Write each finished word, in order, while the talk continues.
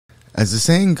As the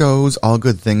saying goes, all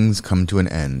good things come to an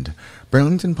end.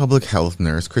 Burlington Public Health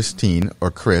nurse Christine, or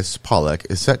Chris, Paulik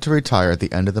is set to retire at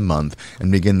the end of the month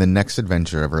and begin the next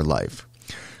adventure of her life.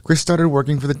 Chris started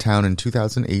working for the town in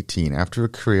 2018 after a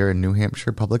career in New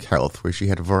Hampshire public health where she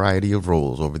had a variety of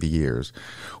roles over the years.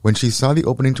 When she saw the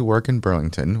opening to work in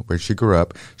Burlington, where she grew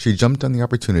up, she jumped on the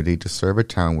opportunity to serve a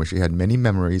town where she had many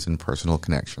memories and personal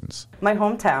connections. My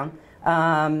hometown.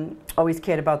 Always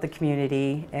cared about the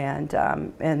community and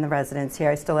the residents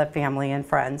here. I still have family and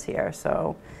friends here,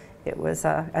 so it was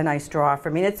a nice draw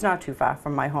for me. It's not too far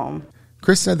from my home.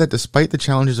 Chris said that despite the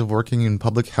challenges of working in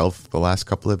public health the last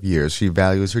couple of years, she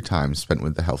values her time spent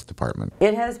with the health department.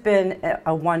 It has been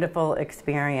a wonderful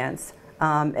experience.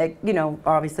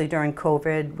 Obviously during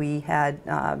COVID, we had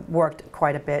worked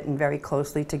quite a bit and very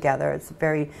closely together. It's a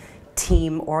very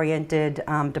team-oriented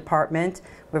department.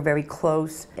 We're very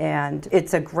close, and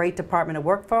it's a great department to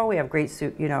work for. We have great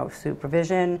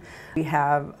supervision. We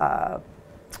have a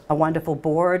wonderful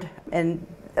board, and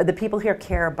the people here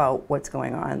care about what's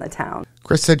going on in the town.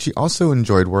 Chris said she also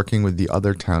enjoyed working with the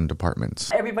other town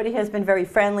departments. Everybody has been very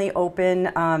friendly,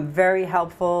 open, very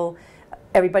helpful.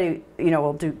 Everybody,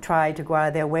 will try to go out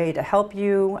of their way to help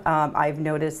you. I've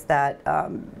noticed that,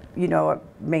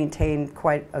 maintain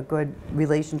quite a good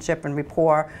relationship and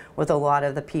rapport with a lot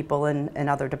of the people in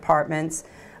other departments.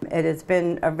 It has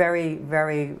been a very,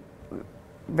 very,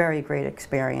 very great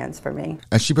experience for me.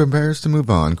 As she prepares to move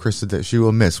on, Chris said that she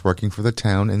will miss working for the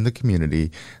town and the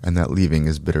community, and that leaving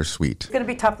is bittersweet. It's going to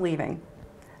be tough leaving.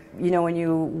 When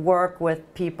you work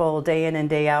with people day in and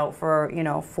day out for,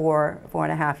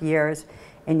 4.5 years,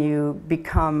 and you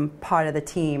become part of the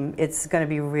team, it's going to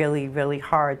be really, really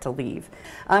hard to leave.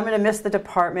 I'm going to miss the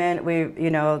department.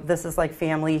 This is like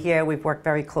family here. We've worked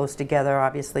very close together,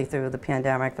 obviously, through the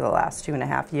pandemic for the last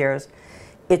 2.5 years.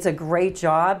 It's a great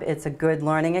job. It's a good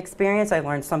learning experience. I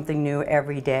learn something new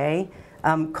every day.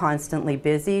 I'm constantly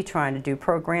busy trying to do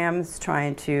programs,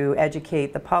 trying to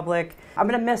educate the public. I'm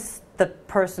going to miss the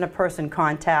person-to-person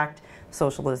contact,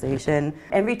 socialization,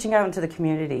 and reaching out into the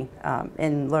community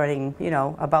and learning,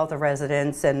 about the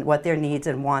residents and what their needs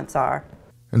and wants are.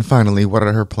 And finally, what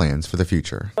are her plans for the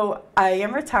future? So I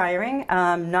am retiring,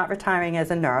 not retiring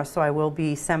as a nurse, so I will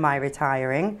be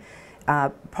semi-retiring.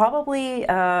 Probably,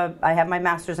 I have my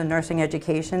master's in nursing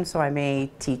education, so I may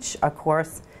teach a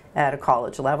course at a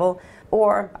college level,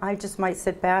 or I just might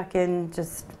sit back and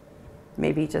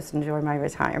maybe just enjoy my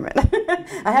retirement.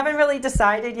 I haven't really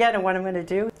decided yet on what I'm going to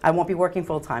do. I won't be working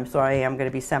full-time, so I am going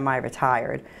to be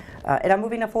semi-retired. And I'm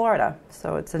moving to Florida,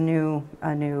 so it's a new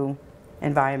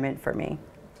environment for me.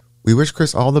 We wish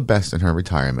Chris all the best in her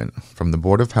retirement. From the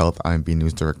Board of Health, I'm B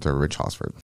News Director Rich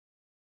Hosford.